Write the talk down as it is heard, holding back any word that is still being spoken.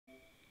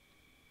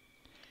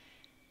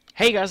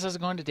Hey guys, how's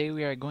it going? Today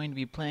we are going to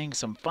be playing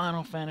some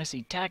Final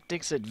Fantasy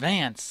Tactics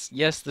Advance.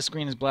 Yes, the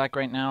screen is black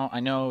right now. I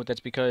know that's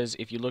because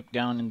if you look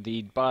down in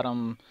the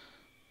bottom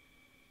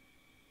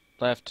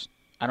left,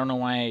 I don't know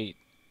why.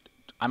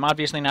 I'm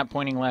obviously not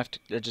pointing left,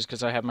 just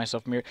because I have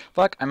myself mirrored.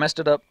 Fuck, I messed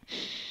it up.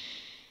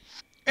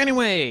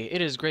 Anyway,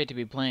 it is great to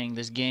be playing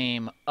this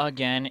game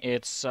again.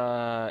 It's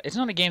not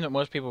a game that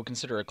most people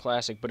consider a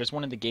classic, but it's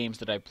one of the games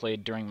that I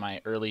played during my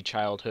early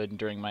childhood and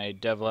during my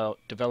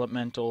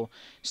developmental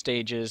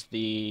stages.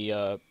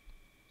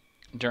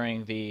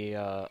 During the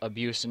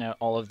abuse and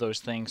all of those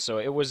things. So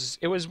it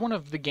was one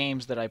of the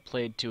games that I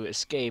played to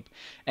escape,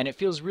 and it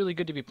feels really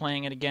good to be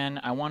playing it again.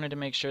 I wanted to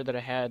make sure that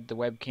I had the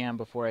webcam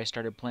before I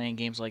started playing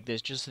games like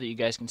this, just so that you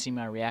guys can see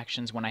my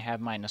reactions when I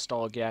have my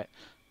nostalgasms,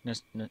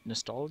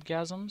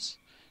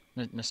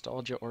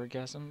 nostalgia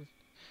orgasms.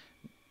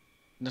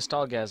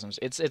 Nostalgasms.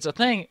 It's a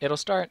thing. It'll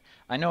start.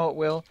 I know it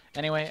will.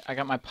 Anyway, I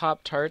got my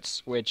Pop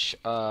Tarts, which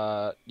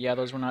yeah,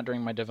 those were not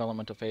during my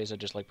developmental phase. I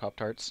just like Pop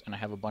Tarts, and I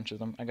have a bunch of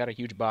them. I got a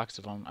huge box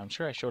of them. I'm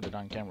sure I showed it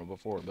on camera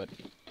before, but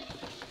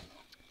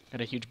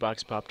got a huge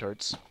box of Pop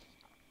Tarts.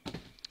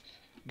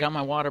 Got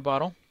my water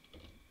bottle.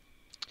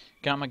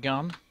 Got my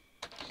gum.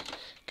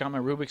 Got my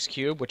Rubik's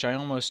Cube, which I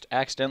almost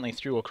accidentally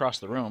threw across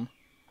the room.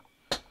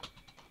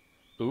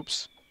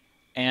 Oops.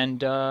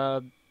 And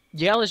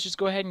yeah, let's just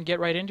go ahead and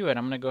get right into it.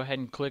 I'm going to go ahead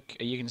and click.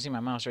 You can see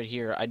my mouse right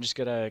here. I just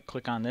got to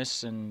click on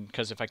this, and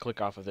because if I click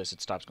off of this,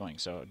 it stops going.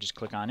 So just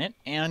click on it,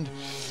 and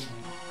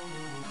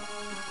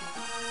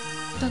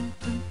dun,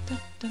 dun, dun,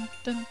 dun,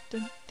 dun,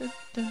 dun, dun,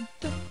 dun,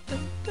 dun, dun,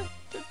 dun,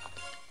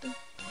 dun.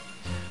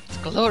 It's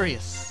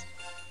glorious.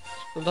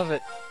 I love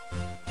it.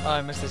 Oh,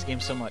 I miss this game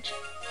so much.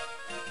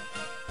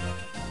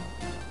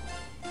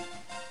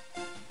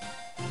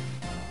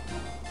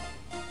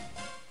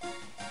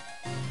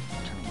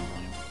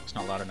 It's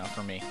not loud enough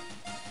for me.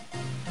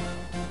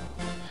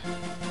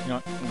 You know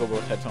what? I'm gonna go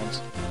with headphones.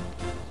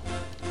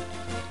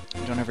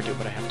 I don't ever do it,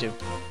 but I have to.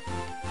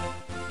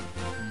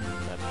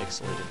 That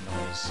pixelated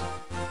noise.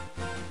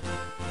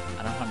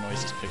 I don't know how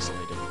noise is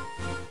pixelated.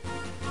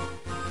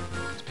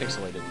 It's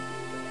pixelated.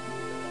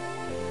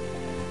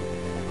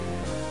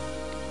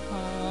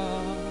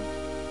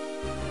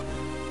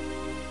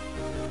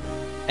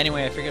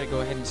 Anyway, I figured I'd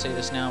go ahead and say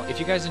this now. If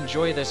you guys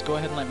enjoy this, go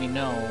ahead and let me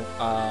know.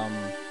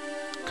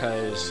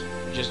 Because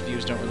just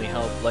views don't really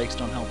help, likes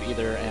don't help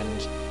either,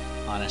 and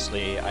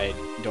honestly, I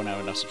don't have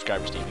enough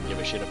subscribers to even give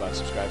a shit about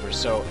subscribers.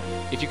 So,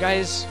 if you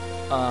guys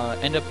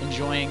end up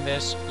enjoying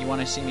this, you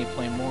want to see me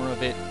play more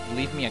of it,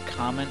 leave me a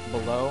comment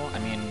below. I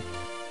mean,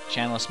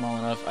 channel is small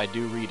enough, I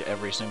do read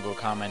every single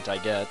comment I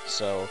get,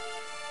 so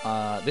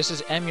this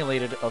is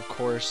emulated, of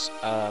course.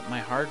 My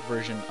hard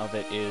version of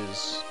it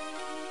is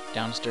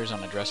downstairs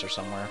on a dresser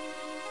somewhere.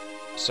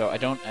 So I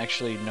don't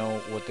actually know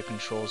what the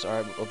controls are.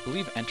 I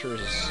believe enter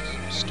is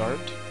start.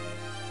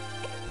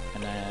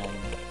 And then,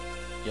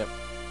 yep.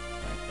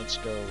 Alright, let's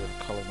go with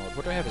color mode.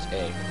 What do I have as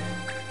A?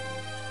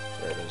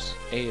 There it is.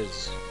 A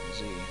is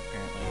Z,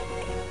 apparently.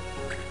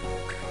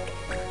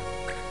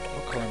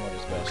 What color mode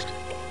is best?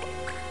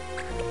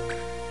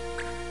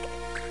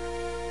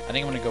 I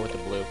think I'm gonna go with the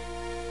blue.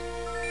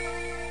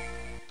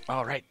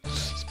 Alright,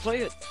 let's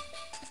play it!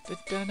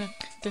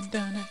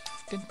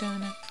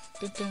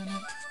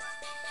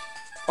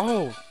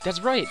 Oh,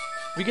 that's right!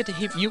 We get to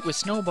hit Mute with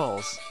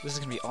snowballs! This is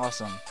gonna be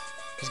awesome.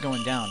 He's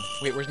going down.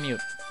 Wait, where's Mute?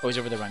 Oh, he's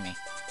over there by me.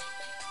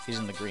 He's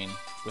in the green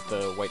with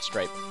the white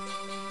stripe.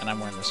 And I'm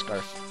wearing the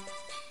scarf.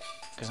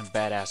 Because I'm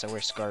badass, I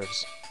wear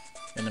scarves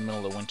in the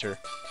middle of winter.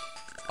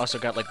 Also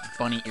got, like,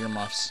 bunny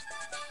earmuffs.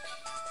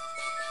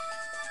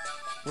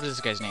 What is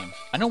this guy's name?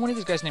 I know one of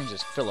these guys' names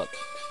is Philip.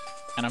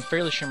 And I'm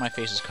fairly sure my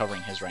face is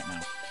covering his right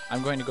now.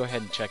 I'm going to go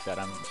ahead and check that.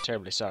 I'm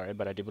terribly sorry,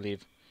 but I do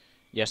believe,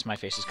 yes, my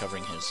face is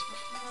covering his.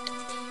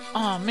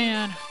 Aw,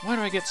 man, why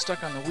do I get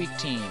stuck on the weak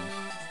team?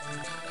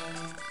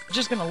 I'm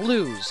just gonna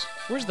lose.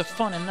 Where's the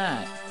fun in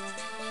that?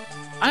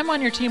 I'm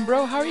on your team,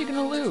 bro. How are you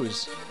gonna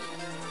lose?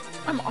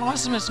 I'm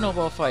awesome at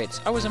snowball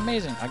fights. I was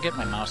amazing. I'll get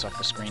my mouse off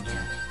the screen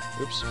here.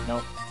 Oops,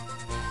 nope.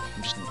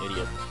 I'm just an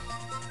idiot.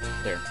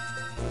 There.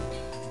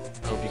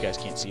 I hope you guys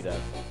can't see that.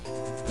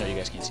 No, you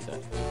guys can't see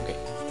that. Okay.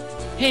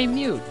 Hey,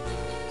 Mute!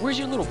 Where's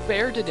your little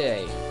bear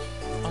today?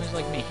 Oh, he's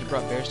like me. He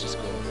brought bears to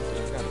school.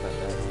 I forgot about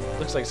that.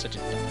 Looks like such a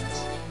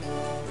dumbass.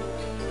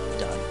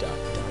 Dot, dot,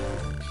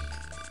 dot.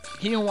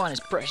 He didn't want his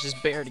precious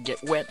bear to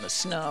get wet in the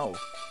snow.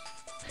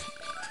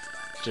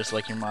 Just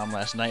like your mom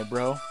last night,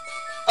 bro.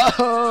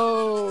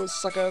 Oh,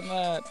 suck on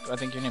that. I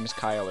think your name is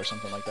Kyle or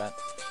something like that.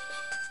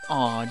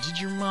 Aw, did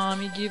your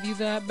mommy give you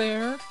that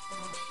bear?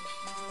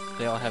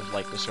 They all have,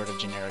 like, the sort of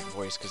generic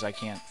voice, because I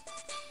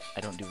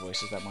don't do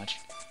voices that much.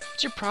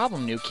 What's your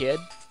problem, new kid?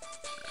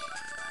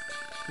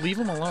 Leave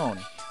him alone.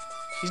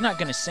 He's not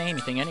gonna say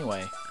anything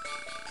anyway.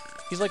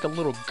 He's like a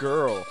little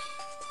girl.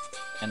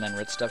 And then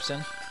Ritz steps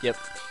in. Yep.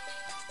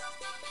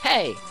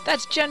 Hey,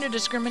 that's gender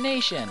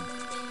discrimination.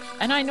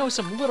 And I know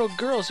some little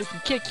girls who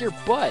can kick your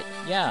butt.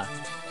 Yeah.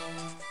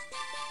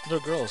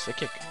 Little girls, they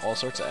kick all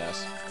sorts of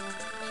ass.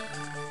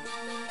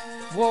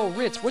 Whoa,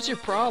 Ritz, what's your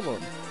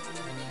problem?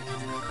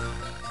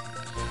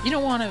 You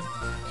don't want to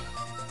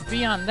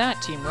be on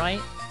that team,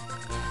 right?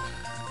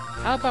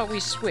 How about we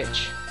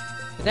switch?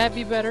 Would that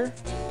be better?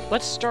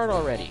 Let's start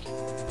already.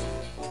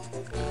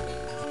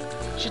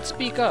 Should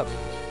speak up.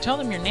 Tell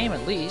them your name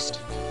at least.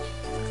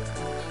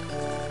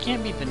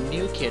 Can't be the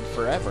new kid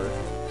forever.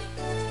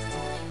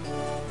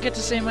 Get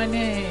to say my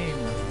name.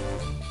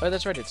 Oh,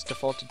 that's right. It's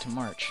defaulted to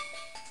March.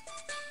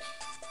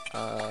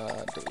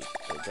 Delete.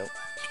 There we go.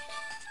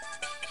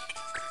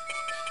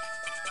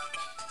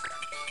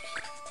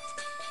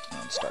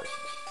 And start.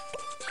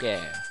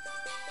 Yeah.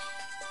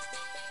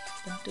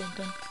 Dun, dun,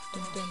 dun,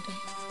 dun, dun, dun.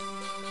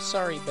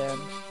 Sorry, Ben.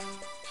 You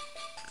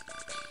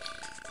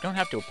don't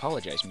have to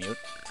apologize, Mute.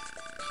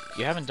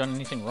 You haven't done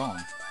anything wrong.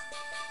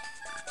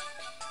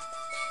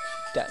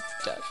 Da,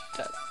 da,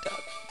 da, da.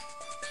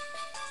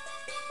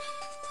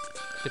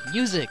 The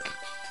music!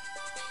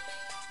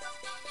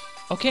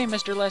 Okay,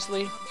 Mr.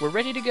 Leslie, we're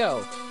ready to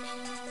go.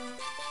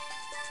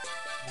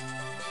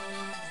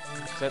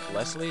 Is that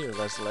Leslie or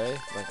Leslie?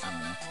 Like, I don't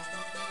know.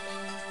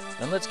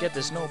 Then let's get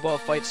the snowball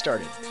fight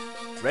started.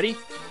 Ready?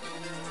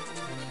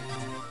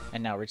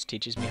 And now Rich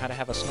teaches me how to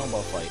have a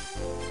snowball fight.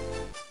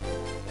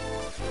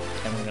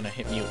 And we're gonna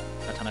hit mute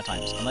a ton of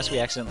times, unless we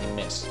accidentally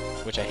miss,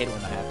 which I hate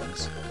when that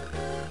happens.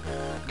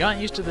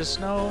 Gotten used to the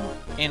snow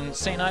in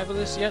St.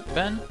 Ivalis yet,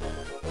 Ben?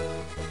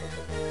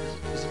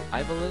 Is it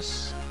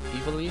Ivalis?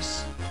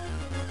 Ivalis?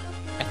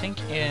 I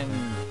think in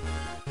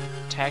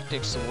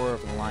Tactics: The War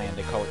of the Lion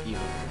they call it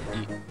Evil.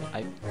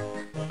 I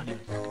don't even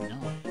fucking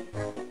know.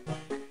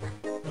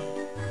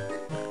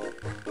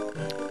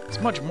 It's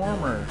much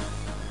warmer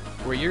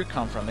where you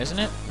come from, isn't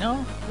it?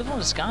 No? I live in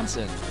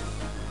Wisconsin.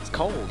 It's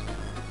cold.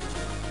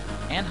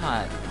 And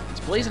hot. It's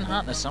blazing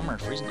hot in the summer,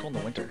 freezing cold in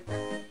the winter.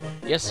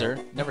 Yes, sir.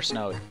 Never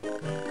snowed.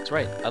 That's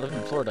right. I lived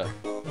in Florida.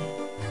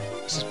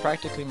 This is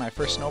practically my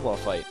first snowball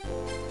fight.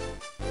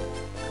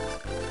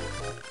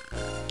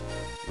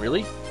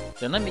 Really?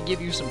 Then let me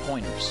give you some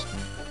pointers.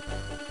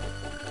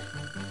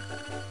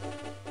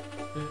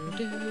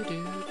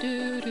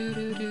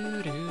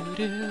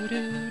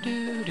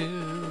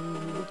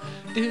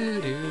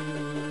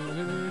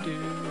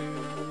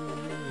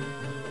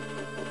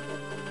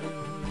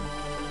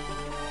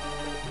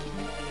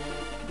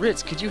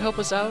 Ritz, could you help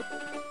us out?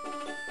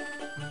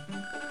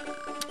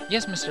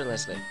 Yes, Mr.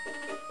 Leslie.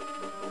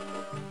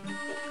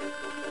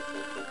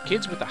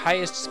 Kids with the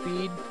highest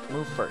speed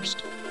move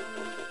first.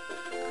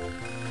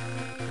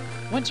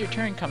 Once your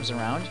turn comes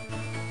around,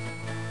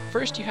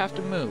 first you have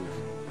to move.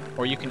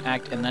 Or you can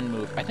act and then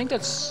move. I think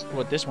that's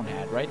what this one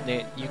had, right?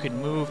 You could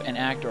move and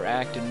act or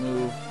act and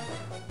move.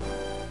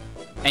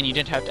 And you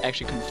didn't have to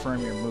actually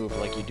confirm your move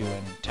like you do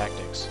in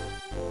Tactics.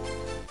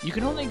 You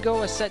can only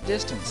go a set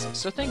distance,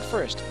 so think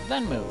first,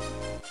 then move.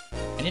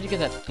 I need to get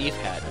that thief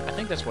hat. I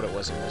think that's what it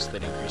was in this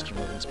that increased your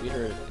movement speed,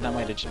 or that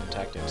might have been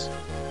Tactics.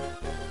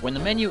 When the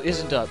menu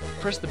isn't up,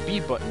 press the B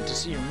button to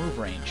see your move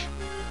range.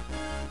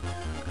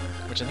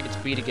 Which I think it's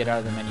B to get out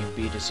of the menu,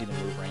 B to see the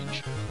move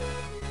range.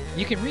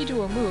 You can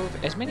redo a move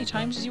as many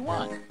times as you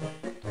want.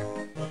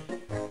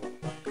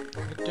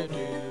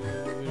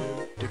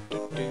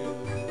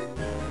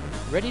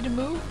 Ready to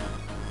move?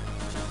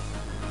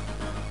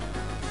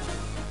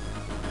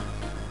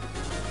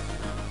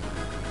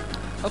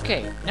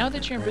 Okay, now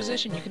that you're in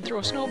position, you can throw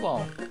a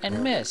snowball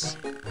and miss.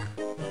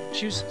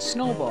 Choose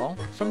snowball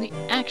from the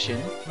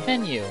action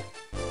menu.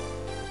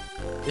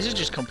 This is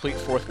just complete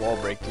fourth wall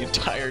break the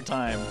entire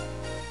time.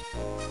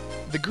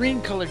 The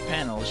green colored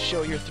panels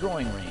show your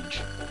throwing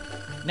range.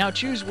 Now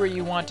choose where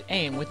you want to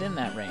aim within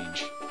that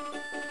range.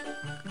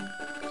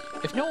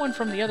 If no one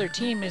from the other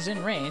team is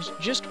in range,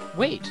 just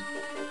wait.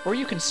 Or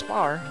you can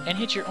spar and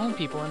hit your own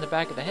people in the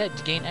back of the head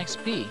to gain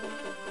XP.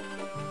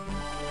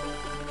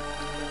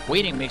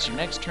 Waiting makes your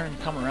next turn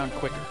come around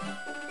quicker.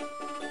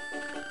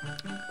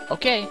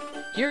 Okay,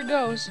 here it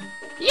goes.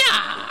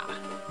 Yeah!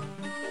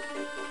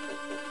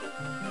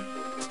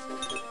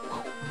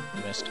 Whew,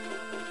 missed.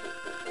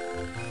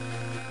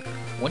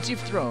 Once you've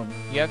thrown,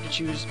 you have to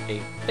choose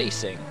a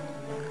facing.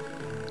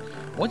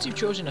 Once you've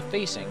chosen a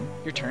facing,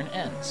 your turn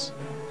ends.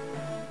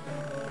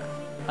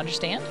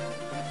 Understand?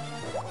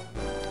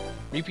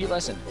 Repeat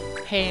lesson.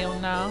 Hail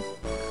now.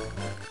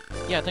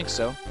 Yeah, I think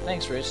so.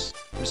 Thanks, Rich,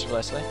 Mr.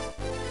 Leslie.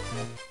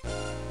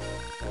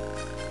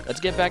 Let's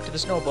get back to the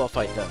snowball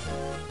fight, though.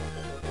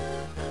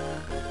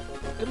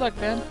 Good luck,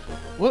 Ben.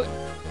 What?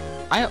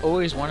 I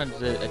always wanted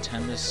to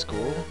attend this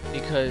school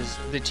because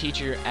the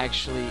teacher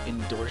actually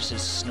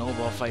endorses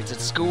snowball fights at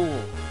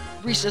school.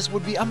 Recess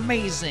would be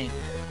amazing.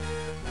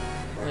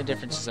 The only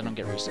difference is I don't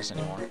get recess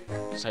anymore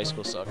because high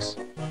school sucks.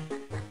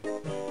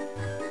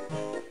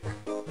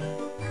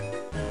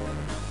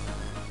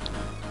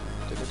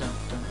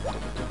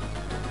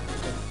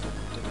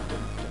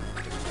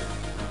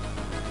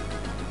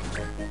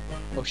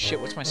 Oh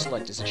shit, what's my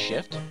select? Is it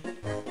shift?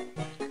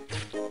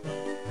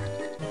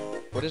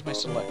 What is my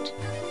select?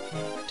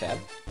 Tab?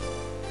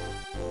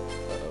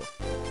 Uh-oh.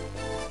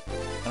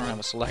 I don't have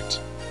a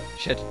select.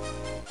 Shit.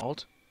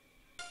 Alt?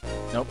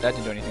 Nope, that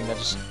didn't do anything. That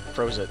just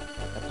froze it.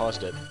 I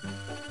paused it.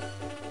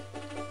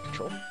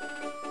 Control?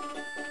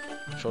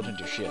 Control didn't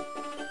do shit.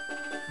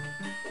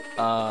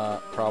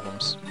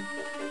 Problems.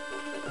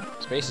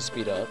 Space is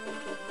speed up.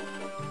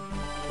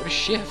 What is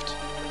shift?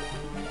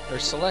 Or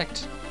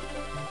select?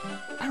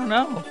 I don't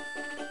know.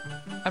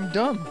 I'm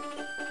dumb.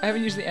 I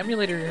haven't used the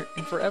emulator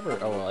in forever.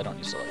 Oh, well, I don't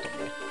use select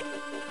anyway.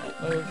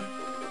 Alright, move.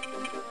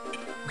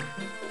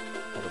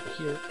 Over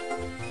here.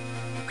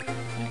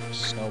 Next,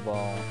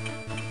 snowball.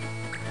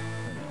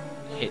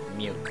 Hit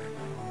mute.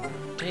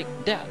 Take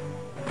that.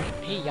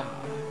 Hey-ya.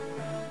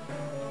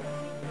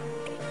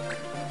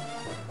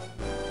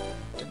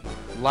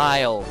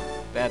 Lyle.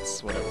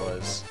 That's what it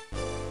was.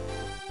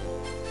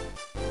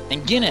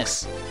 And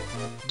Guinness!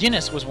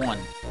 Guinness was one.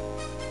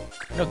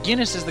 No,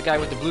 Guinness is the guy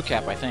with the blue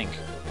cap, I think.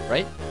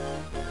 Right?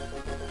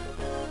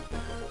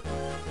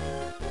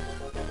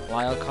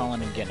 Lyle,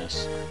 Colin, and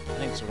Guinness. I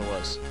think that's what it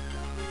was.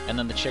 And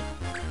then the chick,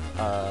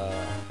 I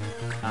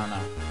don't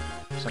know.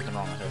 Something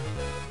wrong with her.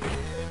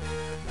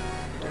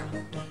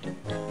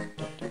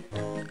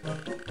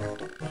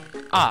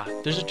 Ah,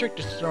 there's a trick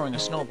to throwing a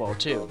snowball,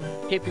 too.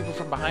 Hit people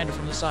from behind or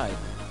from the side.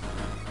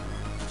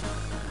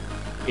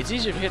 It's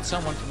easier to hit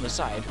someone from the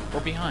side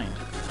or behind.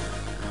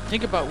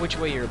 Think about which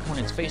way your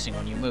opponent's facing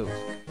when you move.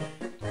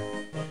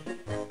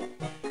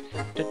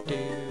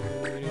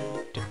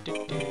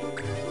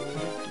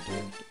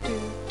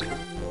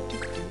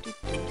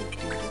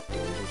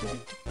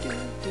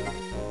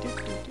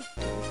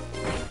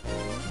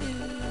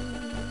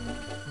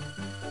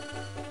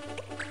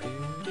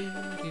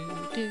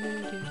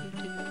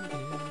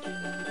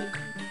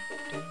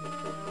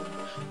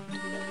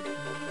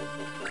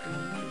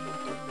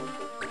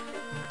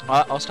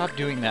 I'll stop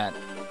doing that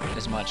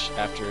as much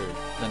after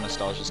the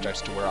nostalgia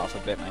starts to wear off a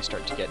bit and I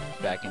start to get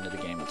back into the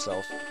game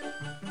itself.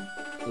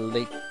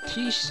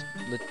 Letitia?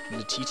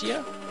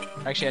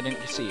 Actually, I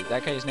didn't see.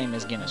 That guy's name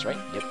is Guinness, right?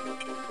 Yep.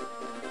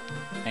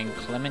 And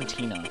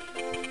Clementina.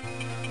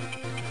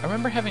 I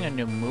remember having a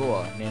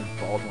Nomua named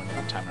Baldwin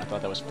one time, and I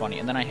thought that was funny.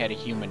 And then I had a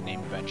human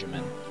named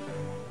Benjamin.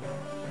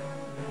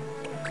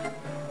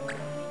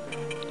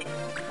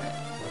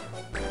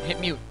 Hit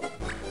mute.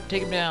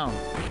 Take him down.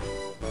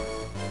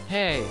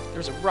 Hey,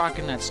 there's a rock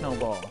in that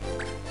snowball.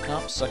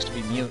 Nope, sucks to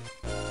be mute.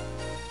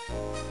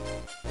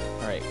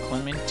 Alright,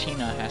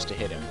 Clementina has to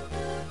hit him.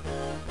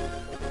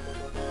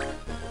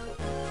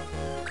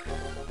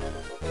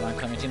 Come on,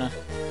 Clementina.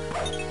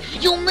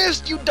 You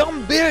missed, you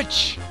dumb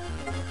bitch!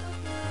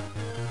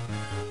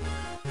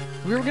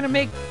 We were gonna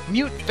make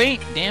mute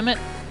faint, damn it!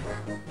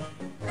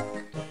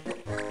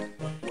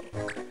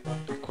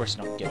 Of course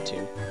I don't get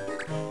to.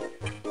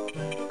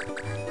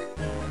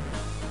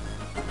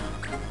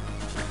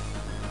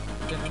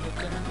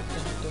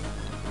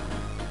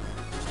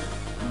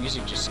 The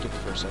music just skipped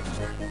for a second.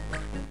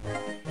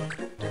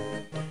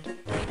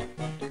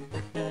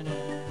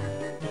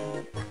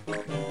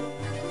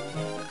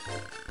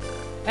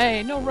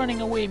 Hey, no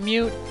running away,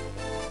 Mute!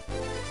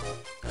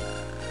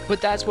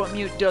 But that's what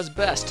Mute does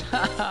best,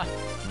 haha!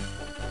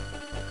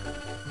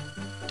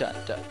 Da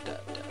da da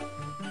da.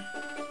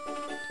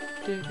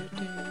 Do do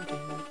do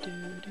do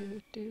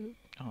do do.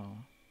 Oh.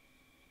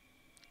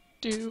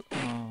 Do.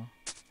 Oh.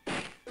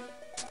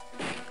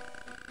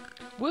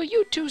 Will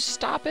you two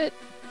stop it?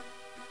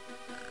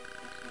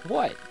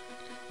 What?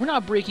 We're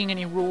not breaking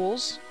any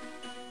rules.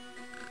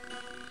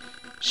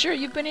 Sure,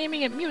 you've been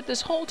aiming at Mute this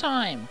whole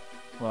time.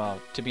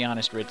 Well, to be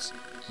honest, Ritz,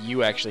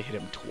 you actually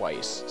hit him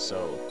twice,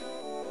 so...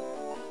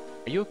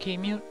 Are you okay,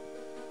 Mute?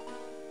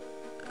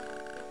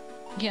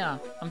 Yeah,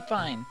 I'm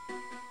fine.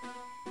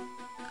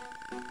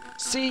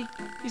 See?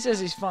 He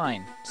says he's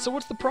fine. So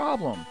what's the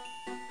problem?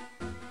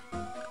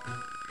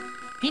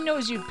 He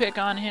knows you'd pick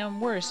on him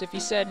worse if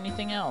he said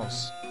anything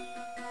else.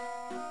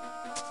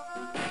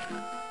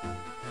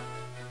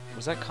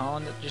 Was that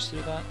Colin that just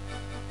threw that?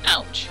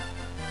 Ouch!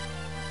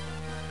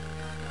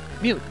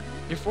 Mute,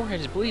 your forehead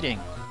is bleeding.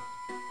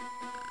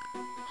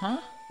 Huh?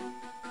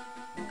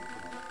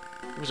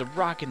 There was a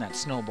rock in that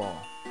snowball.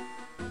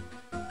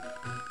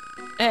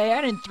 Hey,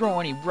 I didn't throw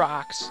any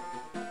rocks.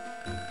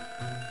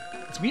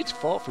 It's Mute's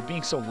fault for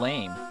being so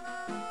lame.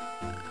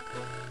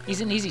 He's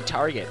an easy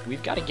target.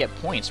 We've got to get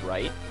points,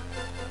 right?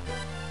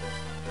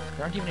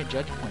 There aren't even any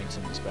judge points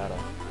in this battle.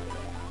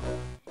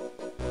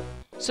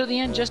 So the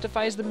end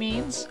justifies the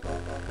means?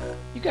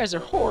 You guys are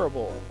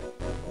horrible.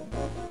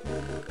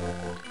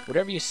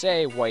 Whatever you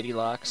say, Whitey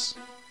Locks.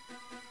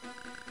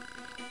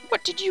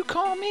 What did you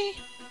call me?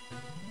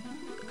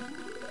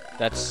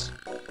 That's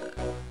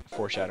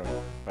foreshadowing,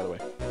 by the way.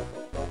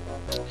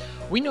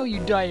 We know you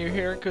dye your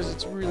hair because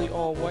it's really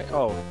all white.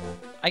 Oh,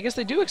 I guess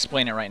they do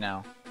explain it right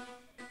now.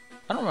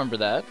 I don't remember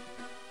that.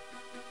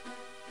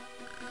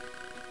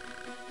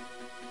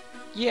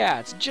 Yeah,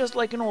 it's just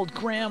like an old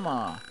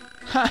grandma.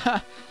 Haha,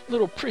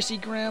 little prissy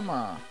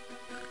grandma.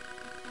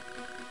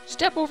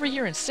 Step over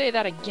here and say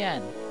that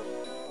again.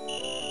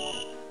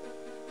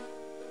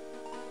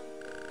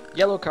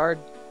 Yellow card.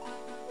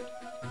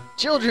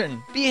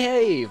 Children,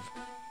 behave!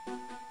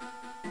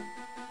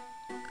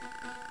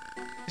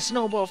 The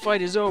snowball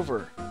fight is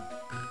over.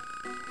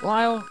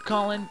 Lyle,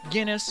 Colin,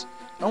 Guinness,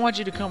 I want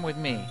you to come with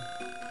me.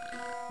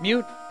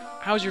 Mute,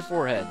 how's your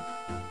forehead?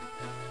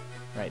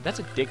 Right, that's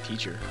a dick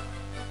teacher.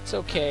 It's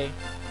okay.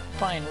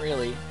 Fine,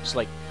 really. Just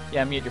like,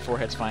 yeah, me at your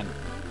forehead's fine.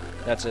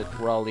 That's it.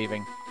 We're all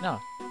leaving. No.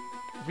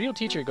 Real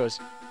teacher goes,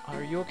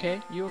 are you okay?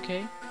 You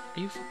okay?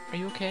 Are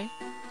you okay?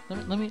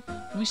 Let me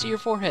see your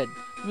forehead.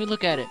 Let me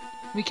look at it.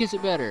 Let me kiss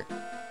it better.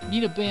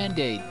 Need a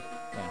band-aid.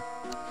 Yeah.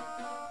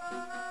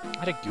 I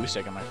had a goose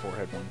egg on my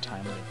forehead one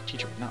time. The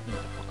teacher would not leave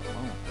the fuck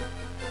alone.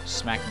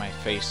 Smacked my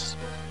face.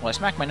 Well, I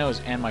smacked my nose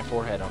and my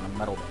forehead on a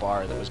metal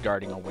bar that was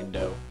guarding a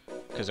window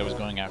because I was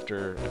going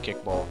after a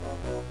kickball.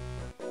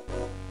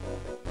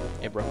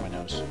 It broke my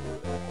nose.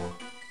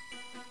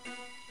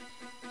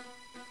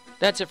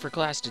 That's it for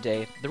class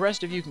today. The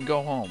rest of you can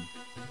go home.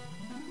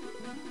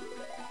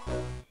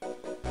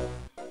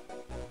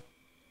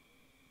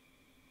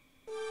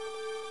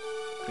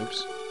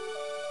 Oops.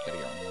 Gotta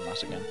get on the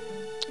mouse again.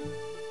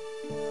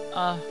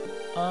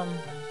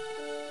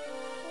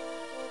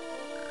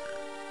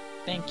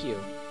 Thank you.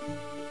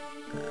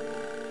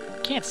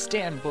 Can't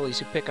stand bullies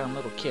who pick on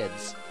little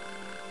kids.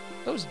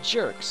 Those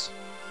jerks.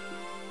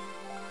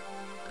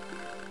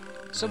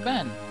 So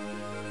Ben,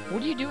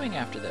 what are you doing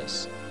after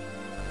this?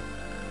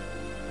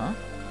 Huh?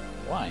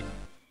 Why?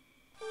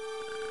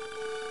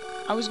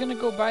 I was gonna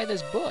go buy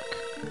this book,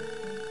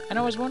 and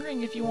I was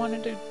wondering if you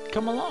wanted to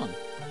come along.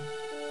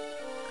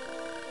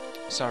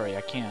 Sorry,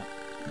 I can't.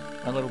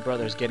 My little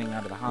brother's getting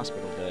out of the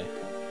hospital today.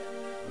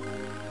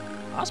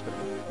 Hospital?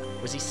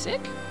 Was he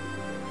sick?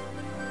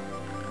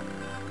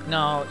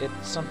 No,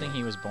 it's something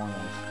he was born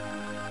with.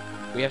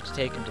 We have to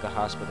take him to the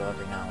hospital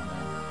every now and then.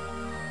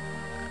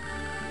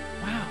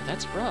 Wow,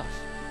 that's rough.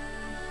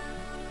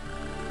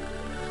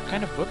 What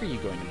kind of book are you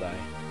going to buy?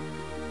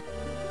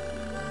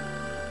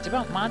 It's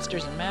about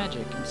monsters and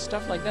magic and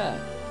stuff like that.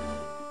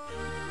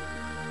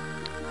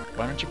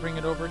 Why don't you bring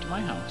it over to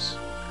my house?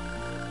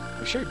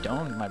 I'm sure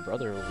Doan and my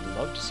brother would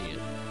love to see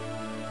it.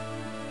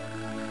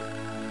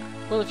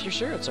 Well, if you're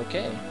sure it's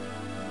okay.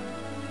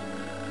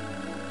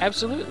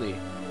 Absolutely.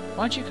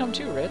 Why don't you come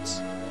too,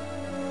 Ritz?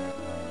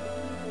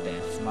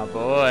 That's my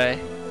boy.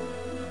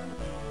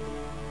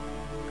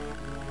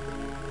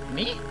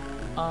 Me?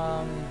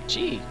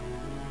 Gee.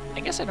 I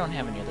guess I don't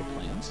have any other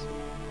plans.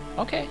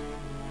 Okay.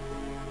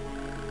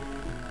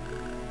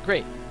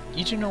 Great.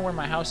 You two know where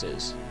my house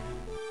is.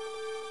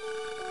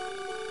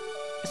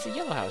 It's the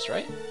yellow house,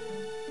 right?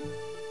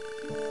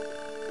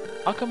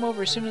 I'll come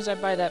over as soon as I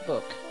buy that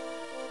book.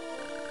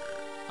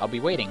 I'll be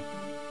waiting.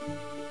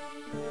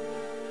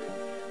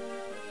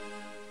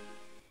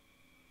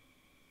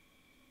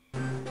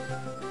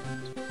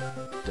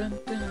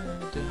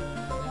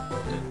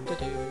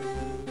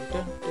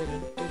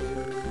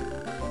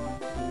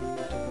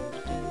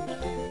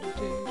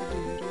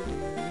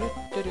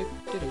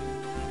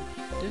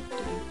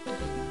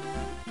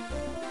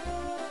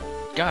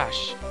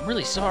 Gosh, I'm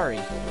really sorry.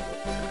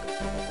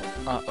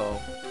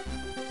 Uh-oh.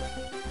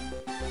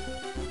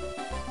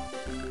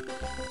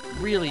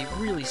 Really,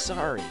 really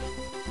sorry.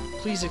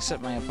 Please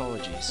accept my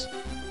apologies.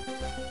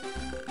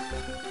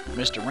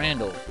 Mr.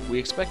 Randall, we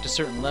expect a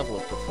certain level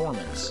of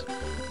performance,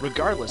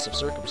 regardless of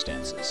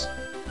circumstances.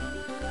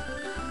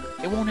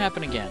 It won't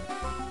happen again.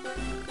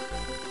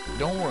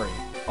 Don't worry,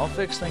 I'll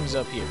fix things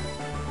up here.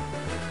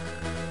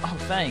 Oh,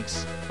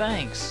 thanks.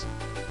 Thanks.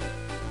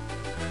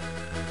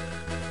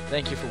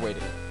 Thank you for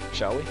waiting.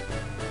 Shall we?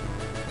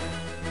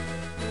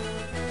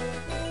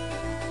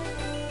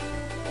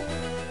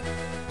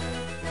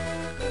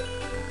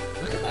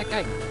 Look at that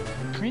guy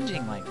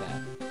cringing like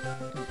that.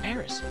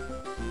 Embarrassing.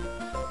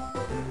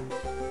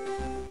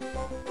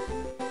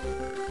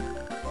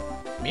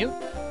 Mute?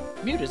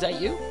 Mute, is that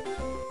you?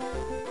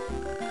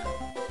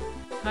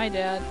 Hi,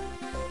 Dad.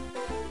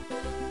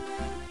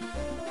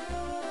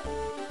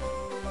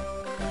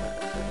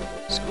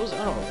 School's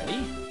out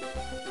already?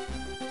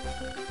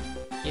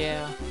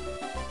 Yeah.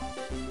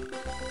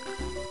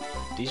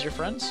 These your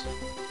friends?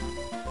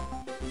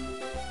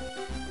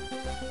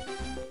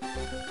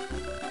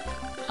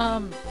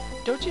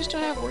 Don't you still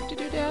have work to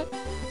do, Dad?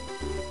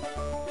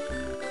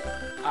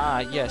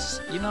 Yes.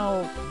 You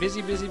know,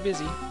 busy, busy,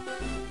 busy.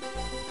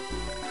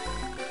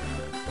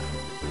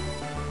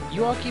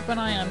 You all keep an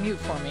eye on Mute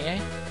for me, eh?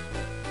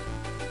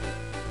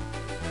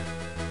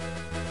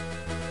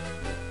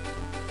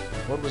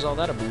 What was all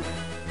that about?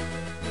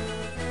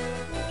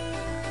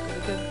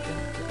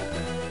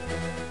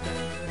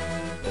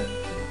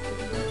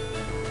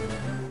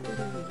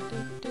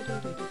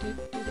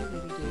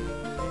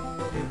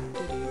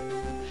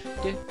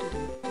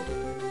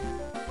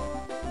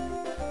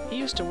 He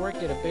used to work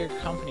at a bigger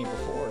company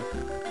before.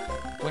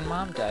 When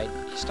Mom died,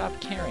 he stopped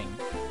caring.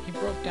 He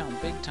broke down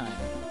big time.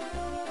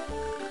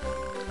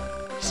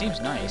 He seems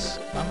nice.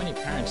 Not many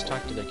parents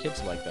talk to their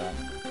kids like that.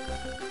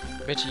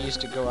 Bet you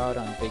used to go out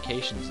on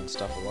vacations and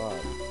stuff a lot.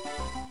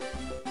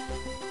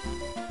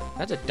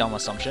 That's a dumb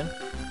assumption.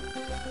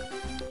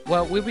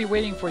 Well, we'll be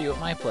waiting for you at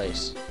my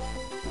place.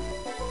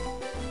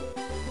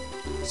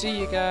 See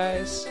you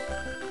guys.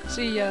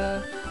 See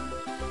ya.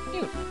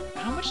 Mute,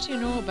 how much do you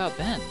know about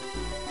Ben?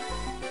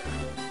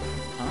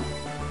 Huh?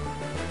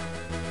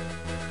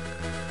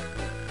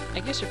 I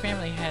guess your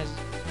family has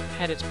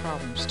had its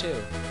problems too.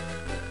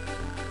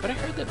 But I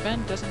heard that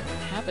Ben doesn't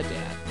have a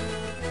dad.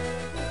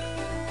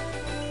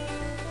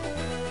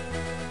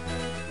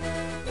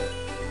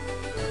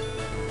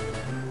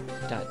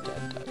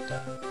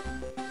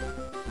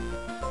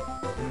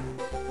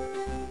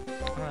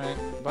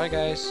 Alright, bye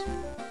guys.